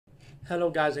Hello,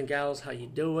 guys and gals. How you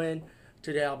doing?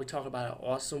 Today I'll be talking about an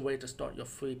awesome way to start your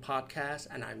free podcast,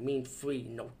 and I mean free.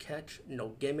 No catch, no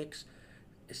gimmicks.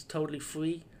 It's totally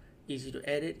free, easy to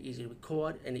edit, easy to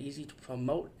record, and easy to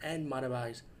promote and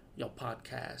monetize your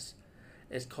podcast.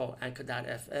 It's called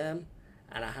Anchor.fm,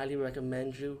 and I highly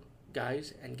recommend you,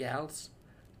 guys and gals,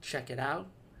 check it out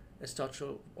and start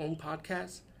your own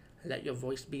podcast and let your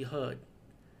voice be heard.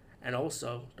 And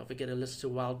also, don't forget to listen to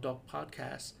Wild Dog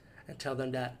Podcast and tell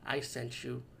them that I sent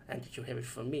you and that you hear it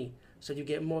from me. So you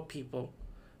get more people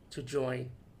to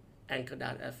join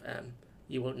Anchor.fm.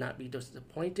 You will not be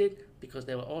disappointed because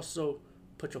they will also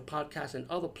put your podcast in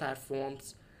other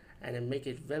platforms and then make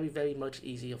it very, very much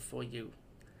easier for you.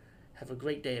 Have a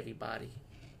great day, everybody.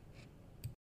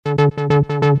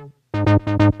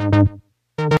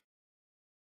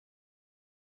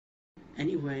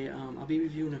 Anyway, I'll be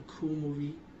reviewing a cool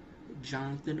movie,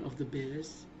 Jonathan of the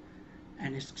Biz,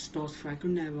 and it stars Franco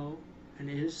Nero, and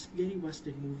it is a spaghetti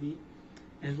western movie.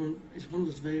 And it's one of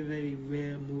those very, very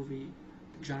rare movie,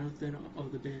 Jonathan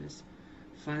of the Biz.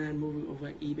 Find that movie over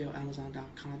at eBay or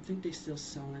Amazon.com. I think they're still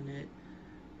selling it,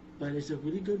 but it's a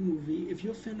really good movie. If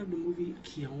you're a fan of the movie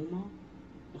Kiyomo,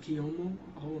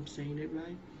 I hope I'm saying it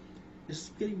right. It's a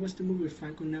spaghetti western movie with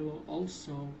Franco Nero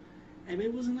also, and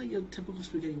it wasn't like your typical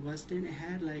spaghetti western. It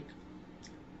had like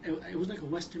it was like a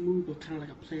western movie, but kind of like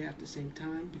a play at the same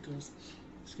time because,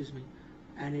 excuse me,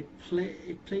 and it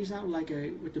plays out like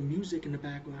a with the music in the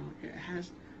background. It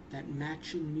has that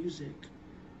matching music,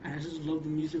 and I just love the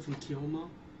music from Kioma,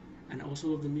 and I also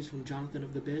love the music from Jonathan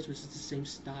of the Biz, which is the same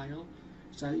style.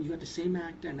 So you got the same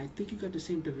actor, and I think you got the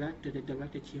same director that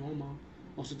directed Kioma,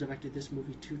 also directed this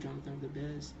movie too, Jonathan of the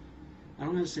Biz. I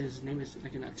don't know how to say his name. It's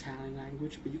like an Italian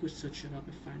language, but you could search it up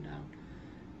and find out.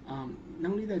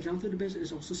 Not only that, Jonathan the Biz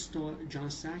is also starred John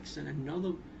Saxon,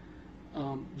 another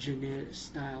genre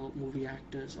style movie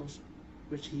actors,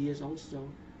 which he is also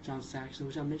John Saxon,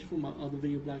 which I mentioned from my other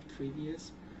video blog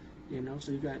previous.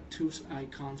 So you got two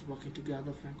icons working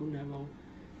together, Franco Nero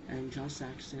and John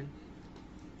Saxon.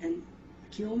 And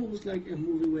Kiyomo was like a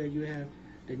movie where you have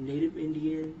the native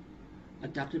Indian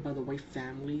adopted by the white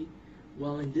family.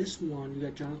 Well, in this one, you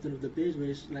got Jonathan of the Biz, where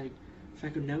it's like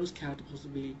Franco Nero's character supposed to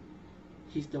be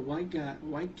he's the white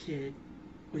kid.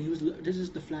 When he was this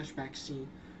is the flashback scene.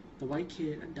 The white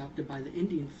kid adopted by the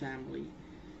Indian family.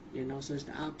 So it's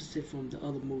the opposite from the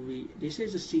other movie. They say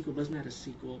it's a sequel, but it's not a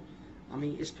sequel. I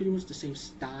mean, it's pretty much the same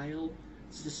style.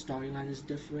 It's the storyline is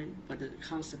different, but the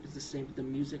concept is the same. With the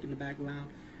music in the background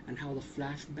and how the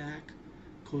flashback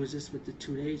coexists with the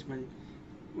 2 days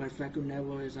when Franco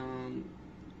Nero is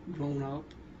grown up,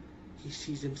 he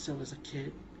sees himself as a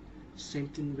kid. Same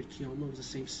thing with Kiyomo, it was the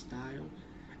same style.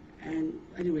 And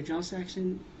anyway, John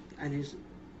Saxon and his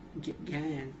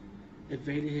gang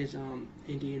invaded his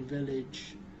Indian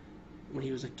village when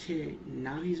he was a kid.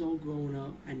 Now he's all grown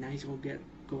up, and now he's gonna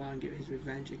go out and get his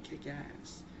revenge and kick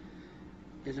ass.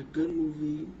 It's a good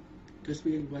movie, good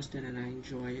spaghetti western, and I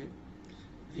enjoy it.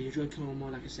 If you enjoy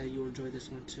Kiyomo, like I said, you'll enjoy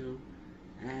this one too.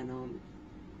 And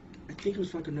I think it was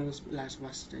Franco Nero's last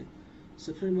western.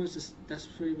 So that's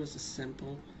pretty much the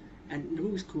simple. And the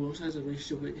movie's cool. It also has a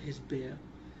relationship with his bear.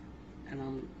 And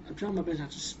I'm trying my best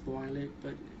not to spoil it,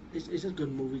 but it's a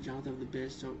good movie, Jonathan of the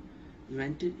Biz. So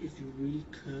rent it if you really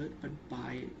could, but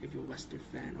buy it if you're a Western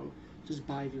fan, or just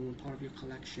buy it if you want part of your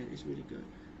collection. It's really good,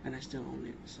 and I still own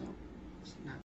it, so it's not